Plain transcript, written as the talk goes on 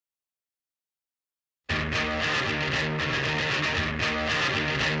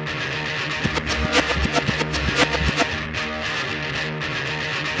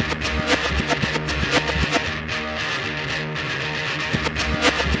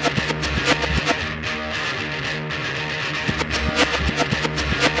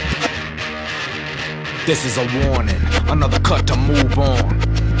This is a warning, another cut to move on.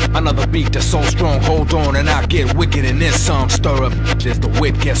 Another beat that's so strong, hold on, and I get wicked and then some. Stir up as the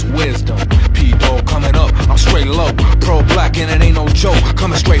wit gets wisdom. P-Dog coming up, I'm straight low. Pro-black and it ain't no joke.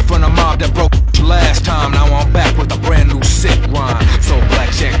 Coming straight from the mob that broke last time. Now I'm back with a brand new sick rhyme. So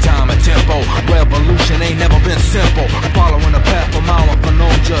black, check time and tempo. Revolution ain't never been simple. Following the path of mile for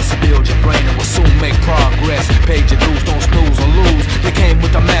no, just build your brain and we'll soon make progress. Pay your dues, don't snooze or lose. They came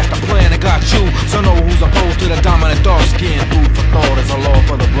with the master plan and got you. So know who's opposed to the dominant dark skin. Food for thought is a law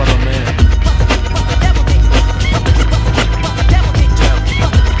for the brother man.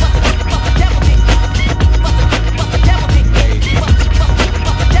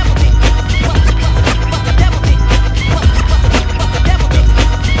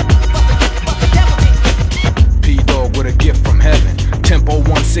 P-Dog with a gift from heaven. Tempo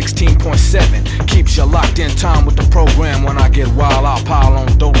 116.7 keeps you locked in time with the program. When I get wild, I'll pile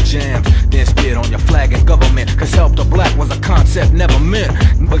on dope jams, then spit on your flag and government. Cause help the black was a concept never meant.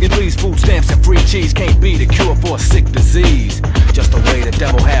 But at least food stamps and free cheese can't be the cure for a sick disease. Just the way the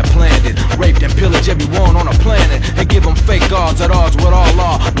devil had planned it. Raped and pillaged everyone on the planet and give them fake gods at odds with all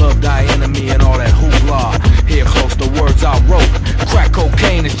law. Love thy enemy and all that hoopla. Here close the words I wrote. Crack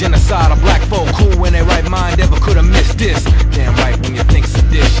cocaine is genocide of black folk. Who in their right mind ever could have missed this? Damn right when you think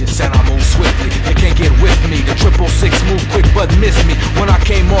seditious and I move swiftly. They can't get with me. The 666 move quick but miss me when I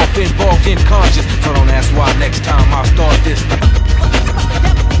came off involved in conscious. So don't ask why next time I start this.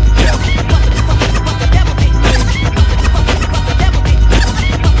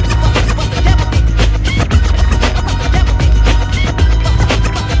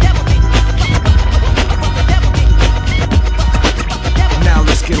 Now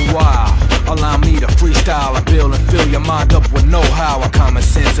let's get wild. Allow me to freestyle and build and fill your mind up with know-how. A common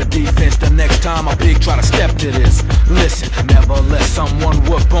sense of defense the next time a pig try to step to this. Listen, never let someone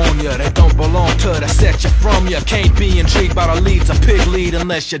whoop on you. They don't belong to the set you from. You can't be intrigued by the leads a pig lead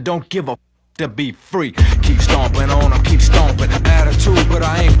unless you don't give a to be free. Keep stomping on them, keep stomping. Attitude, but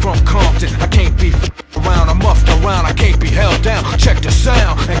I ain't from Compton. I can't be around, I'm muffed around. I can't be held down. Check the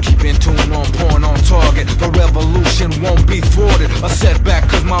sound and keep in tune, on point, on target. The revolution won't be thwarted. A setback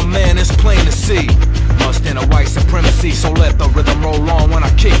cause my man is plain to see. Must in a white supremacy, so let the rhythm roll on when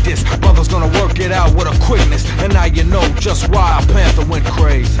I kick this. Brother's gonna work it out with a quickness. And now you know just why a panther went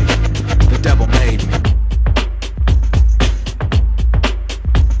crazy. The devil made me.